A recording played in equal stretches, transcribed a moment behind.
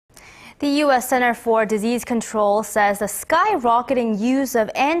The U.S. Center for Disease Control says the skyrocketing use of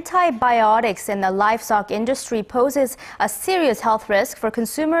antibiotics in the livestock industry poses a serious health risk for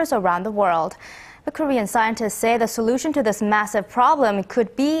consumers around the world. The Korean scientists say the solution to this massive problem could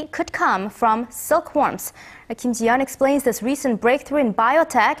come from silkworms. Kim Ji-yeon explains this recent breakthrough in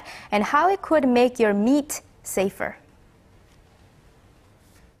biotech and how it could make your meat safer.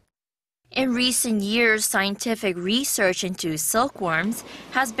 In recent years, scientific research into silkworms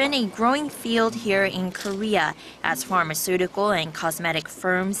has been a growing field here in Korea as pharmaceutical and cosmetic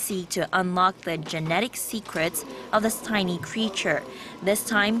firms seek to unlock the genetic secrets of this tiny creature. This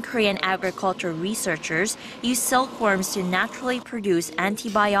time, Korean agriculture researchers use silkworms to naturally produce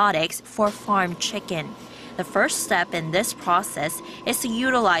antibiotics for farm chicken. The first step in this process is to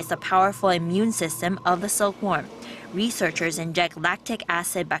utilize the powerful immune system of the silkworm. Researchers inject lactic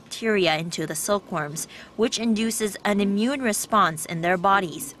acid bacteria into the silkworms, which induces an immune response in their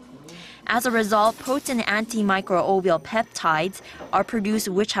bodies. As a result, potent antimicrobial peptides are produced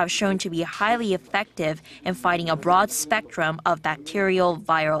which have shown to be highly effective in fighting a broad spectrum of bacterial,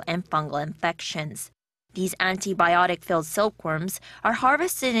 viral, and fungal infections. These antibiotic-filled silkworms are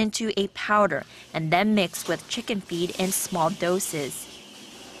harvested into a powder and then mixed with chicken feed in small doses.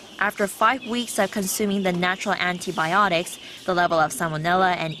 After 5 weeks of consuming the natural antibiotics, the level of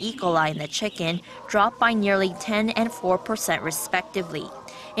salmonella and E. coli in the chicken dropped by nearly 10 and 4% respectively.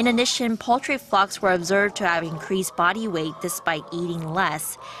 In addition, poultry flocks were observed to have increased body weight despite eating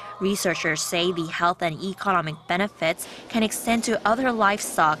less. Researchers say the health and economic benefits can extend to other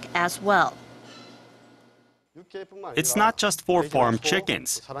livestock as well. It's not just for farm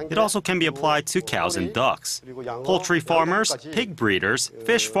chickens. It also can be applied to cows and ducks. Poultry farmers, pig breeders,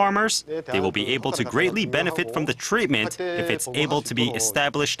 fish farmers, they will be able to greatly benefit from the treatment if it's able to be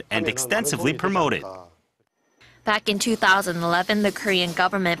established and extensively promoted. Back in 2011, the Korean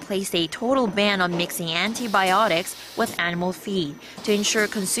government placed a total ban on mixing antibiotics with animal feed to ensure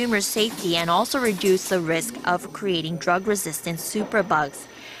consumers' safety and also reduce the risk of creating drug-resistant superbugs.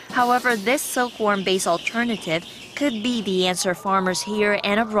 However, this silkworm-based alternative could be the answer farmers here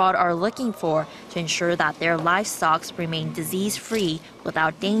and abroad are looking for to ensure that their livestock remain disease-free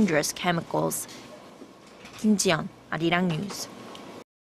without dangerous chemicals. Kim Ji-yeon, Arirang News.